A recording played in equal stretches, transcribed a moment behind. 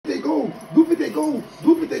go.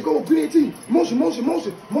 Duplicate gold. Green team. Motion, motion,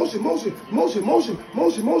 motion, motion, motion, motion, motion,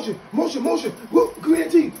 motion, motion, motion, motion. Whoop, green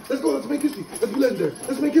team. Let's go. Let's make history. Let's be legendary.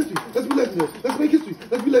 Let's make history. Let's be legendary. Let's make history.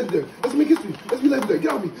 Let's be legendary. Let's make history. Let's be legendary.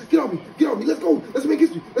 Get on me. Get on me. Get on me. Let's go. Let's make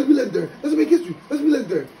history. Let's be legendary. Let's make history. Let's be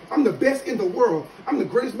legendary. I'm the best in the world. I'm the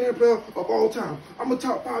greatest Madden player of all time. I'm a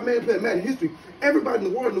top 5 Madden player in Madden history. Everybody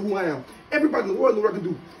in the world knows who I am. Everybody in the world knows what I can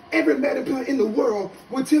do. Every Madden player in the world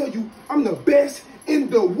will tell you I'm the best in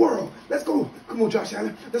the world. Let's go. Come on, Josh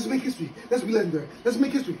Allen. Let's make history. Let's be legendary. Let's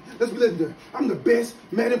make history. Let's be legendary. I'm the best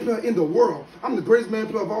Madden player in the world. I'm the greatest Madden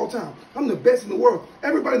player of all time. I'm the best in the world.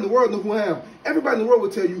 Everybody in the world knows who I am. Everybody in the world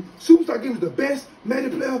will tell you Superstar Gamer is the best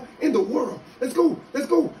Madden player in the world. Let's go. Let's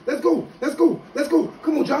go. Let's go. Let's go. Let's go.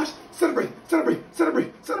 Come on, Josh. Celebrate. Celebrate.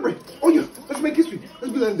 Celebrate. Celebrate. Oh, yeah. Let's make history.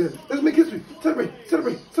 Let's be legendary. Let's make history. Celebrate.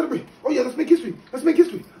 Celebrate. Celebrate. Oh, yeah. Let's make history. Let's make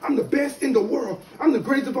history. I'm the best in the world. I'm the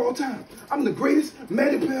greatest of all time. I'm the greatest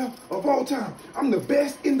Madden player of all time. I'm the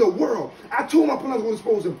best in the world. I told my opponent I was going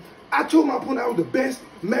to expose him. I told my opponent I was the best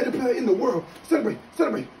Madden player in the world. Celebrate,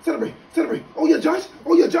 celebrate, celebrate, celebrate. Oh yeah, Josh.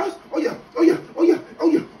 Oh yeah, Josh. Oh yeah, oh yeah, oh yeah, oh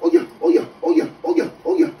yeah, oh yeah, oh yeah, oh yeah, oh yeah,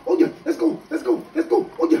 oh yeah, oh yeah. Let's go, let's go, let's go.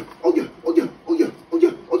 Oh yeah, oh yeah, oh yeah, oh yeah, oh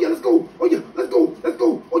yeah, oh yeah. Let's go. Oh yeah, let's go, let's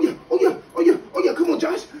go. Oh yeah, oh yeah, oh yeah, oh yeah. Come on,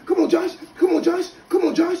 Josh. Come on, Josh.